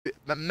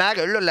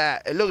MAGA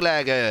look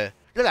like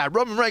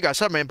Roman Reigns got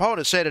something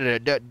important to say to the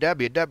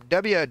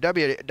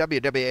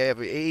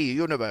WWE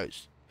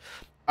universe.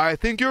 I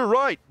think you're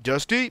right,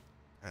 Dusty.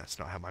 That's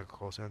not how Michael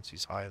Cole sounds.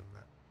 He's higher than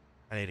that.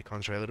 I need to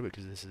concentrate a little bit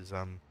because this is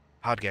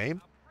hard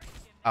game.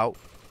 Oh,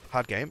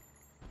 hard game.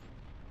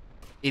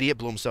 Idiot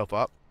blew himself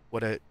up.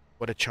 What a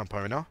chump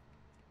owner.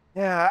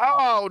 Yeah.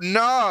 Oh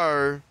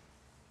no.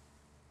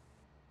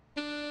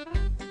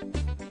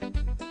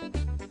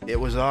 It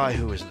was I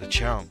who was the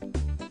chump.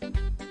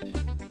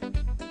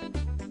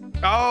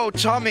 Oh,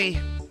 Tommy.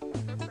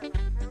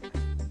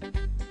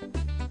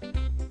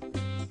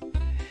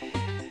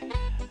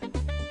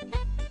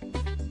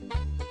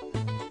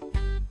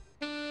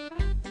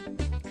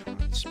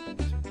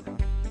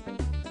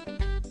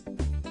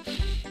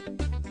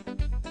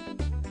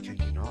 Can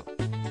you not?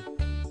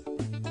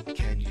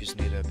 Can you just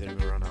need a bit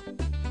of a run up?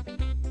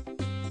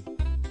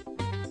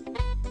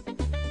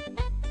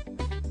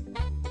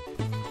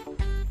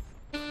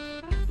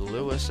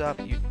 Blew us up,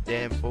 you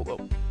damn fool. Oh,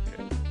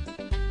 okay.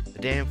 The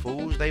damn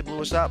fools, they blew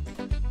us up.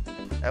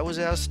 That was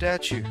our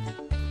statue.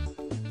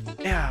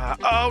 Yeah.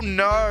 Oh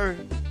no.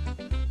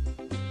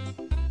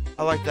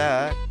 I like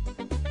that.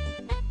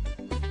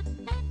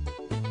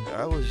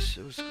 It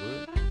was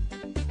good.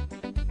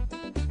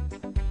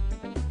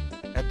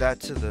 Add that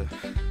to the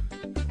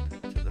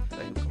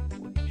thing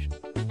compilation.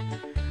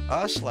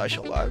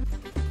 R/alive.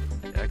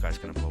 Yeah, that guy's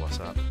gonna blow us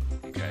up.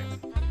 Okay.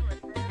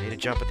 Need to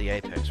jump at the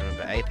apex.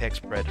 Remember, apex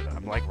predator.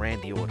 I'm like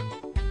Randy Orton.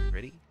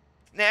 Ready?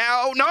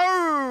 Now,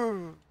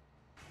 no!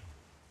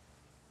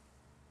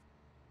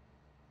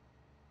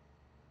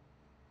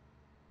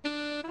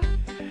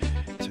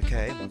 It's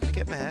okay. I'm not gonna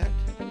get mad.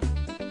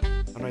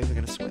 I'm not even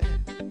gonna swear.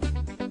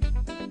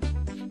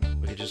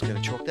 We're just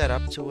gonna chalk that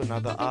up to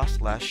another r/.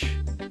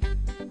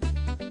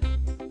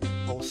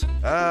 Also,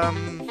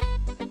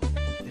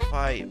 if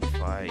I.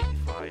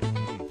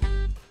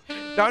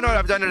 No,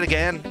 I've done it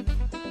again.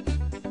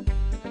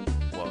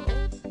 What?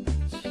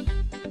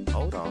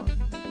 Hold on.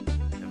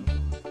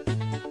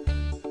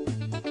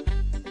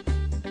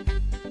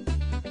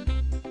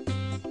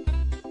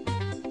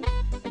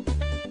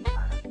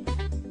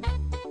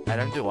 I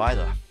don't do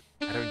either.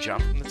 I don't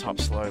jump from the top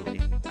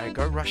slowly. I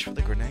go rush for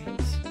the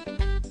grenades.